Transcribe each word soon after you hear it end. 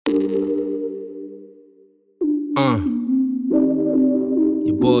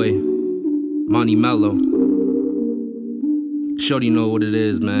boy, Money Melo. Shorty know what it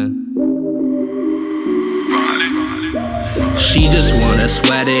is, man. She just wanna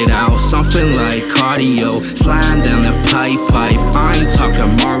sweat it out, something like cardio. Sliding down the pipe. I ain't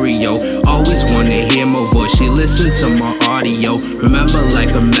talking Mario. Always wanna hear my voice, she listen to my audio. Remember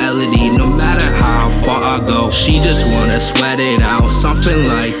like a melody, no matter how far I go. She just wanna sweat it out, something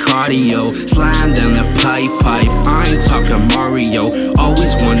like cardio. Sliding down the pipe. I ain't talking Mario.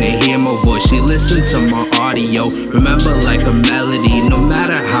 Always wanna hear my voice, she listen to my audio. Remember like a melody, no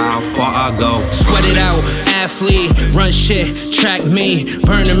matter how far I go. Sweat it out, athlete, run shit, track me,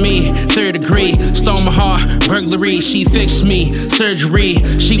 burning me, third degree, stole my heart, burglary, she fixed me, surgery,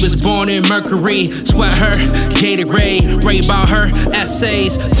 she was born in Mercury, sweat her, Gatorade, write about her,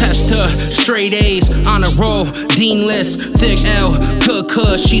 essays, test her, straight A's, on a roll, dean list, thick L,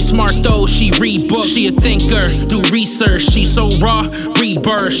 could, she smart though, she read books, she a thinker, do research, she so raw,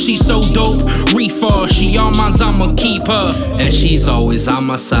 rebirth, she so dope, refall, she all mine, I'ma keep her, and she's always on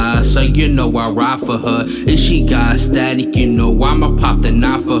my side, so you know I ride for her. If she got static, you know I'ma pop the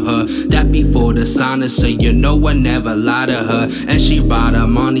knife for her. That before the sign, so you know I never lie to her. And she bought her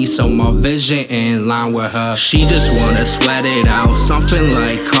money, so my vision in line with her. She just wanna sweat it out, something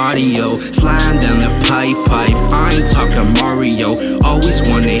like cardio. Sliding down the pipe. I ain't talking Mario. Always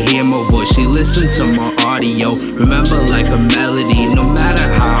wanna hear my voice, she listen to my audio. Remember like a melody, no matter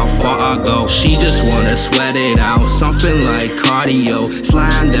how far I go. She just wanna sweat it out, something like cardio.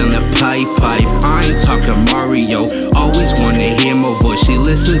 Sliding down the pipe. I ain't talking Mario. Always wanna hear my voice, she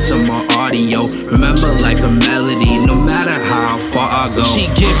listen to my audio. Remember like a melody, no matter how far I go. She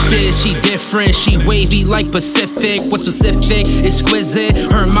gifted, she different, she wavy like Pacific. What's specific?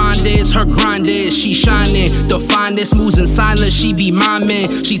 Exquisite. Her mind is, her grind is. She shining, the finest moves in silence. She be miming,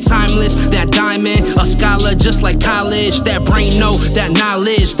 she timeless. That diamond, a scholar just like college. That brain know, that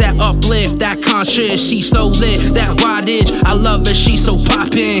knowledge, that uplift, that conscious. She so lit, that wattage. I love her, she so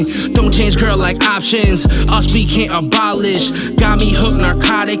poppin'. Don't change, girl, like options. Us we can't abolish. Got me hooked,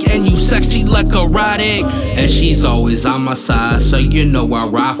 narcotic, and you sexy like erotic. And she's always on my side, so you know I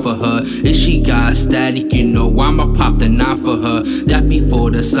ride for her. If she got static, you know I'ma pop the knife for her. That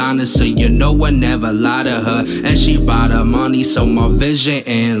before the sign, so you know I never lie to her. And she bought her money, so my vision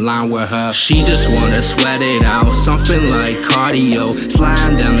in line with her. She just wanna sweat it out, something like cardio.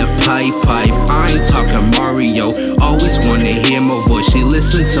 Sliding down the pipe. I ain't talking Mario. Always wanna hear my voice, she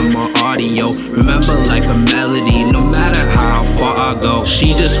listen to my audio. Remember like a melody, no matter how far I go.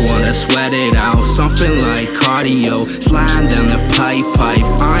 She just wanna sweat it out, something like cardio. Sliding down the pipe.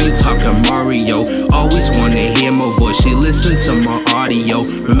 I ain't talking Mario. Always wanna hear my voice, she listen to my audio.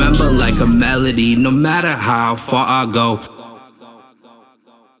 Remember like a melody, no matter how far I go.